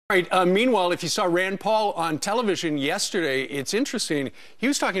Right. Meanwhile, if you saw Rand Paul on television yesterday, it's interesting. He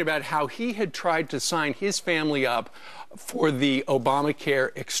was talking about how he had tried to sign his family up for the Obamacare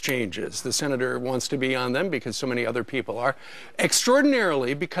exchanges. The senator wants to be on them because so many other people are.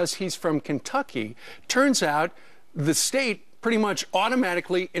 Extraordinarily, because he's from Kentucky, turns out the state pretty much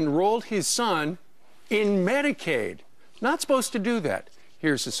automatically enrolled his son in Medicaid. Not supposed to do that.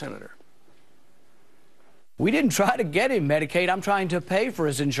 Here's the senator. We didn't try to get him Medicaid. I'm trying to pay for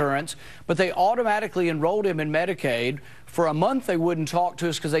his insurance, but they automatically enrolled him in Medicaid. For a month, they wouldn't talk to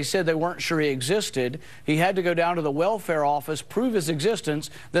us because they said they weren't sure he existed. He had to go down to the welfare office, prove his existence.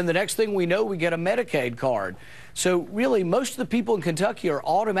 Then the next thing we know, we get a Medicaid card. So really, most of the people in Kentucky are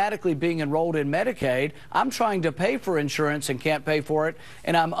automatically being enrolled in Medicaid. I'm trying to pay for insurance and can't pay for it.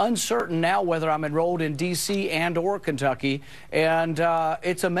 And I'm uncertain now whether I'm enrolled in D.C. and or Kentucky. And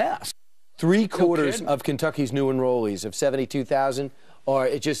it's a mess. Three-quarters of Kentucky's new enrollees of 72,000 are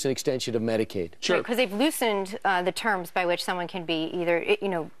just an extension of Medicaid. Sure. Because they've loosened the terms by which someone can be either,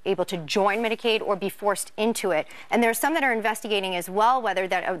 able to join Medicaid or be forced into it. And there are some that are investigating as well whether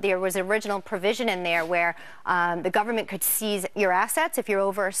that there was original provision in there where the government could seize your assets if you're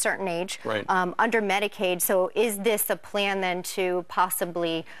over a certain age under Medicaid. So is this a plan then to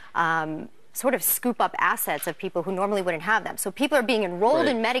possibly sort of scoop up assets of people who normally wouldn't have them? So people are being enrolled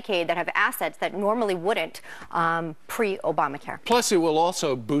in Medicaid that have assets that normally wouldn't pre-Obamacare. Plus, it will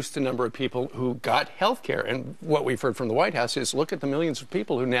also boost the number of people who got health care. And what we've heard from the White House is look at the millions of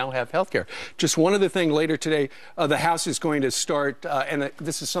people who now have health care. Just one other thing later today, the House is going to start, and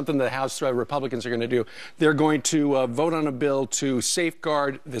this is something the House Republicans are going to do. They're going to vote on a bill to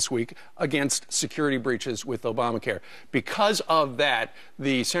safeguard this week against security breaches with Obamacare. Because of that,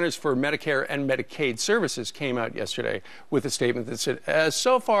 the Centers for Medicare and Medicaid Services came out yesterday with a statement that said,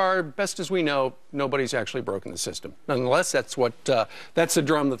 so far, best as we know, nobody's actually broken the system. Nonetheless, that's the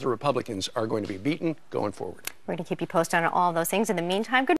drum that the Republicans are going to be beating going forward. We're going to keep you posted on all of those things. In the meantime, good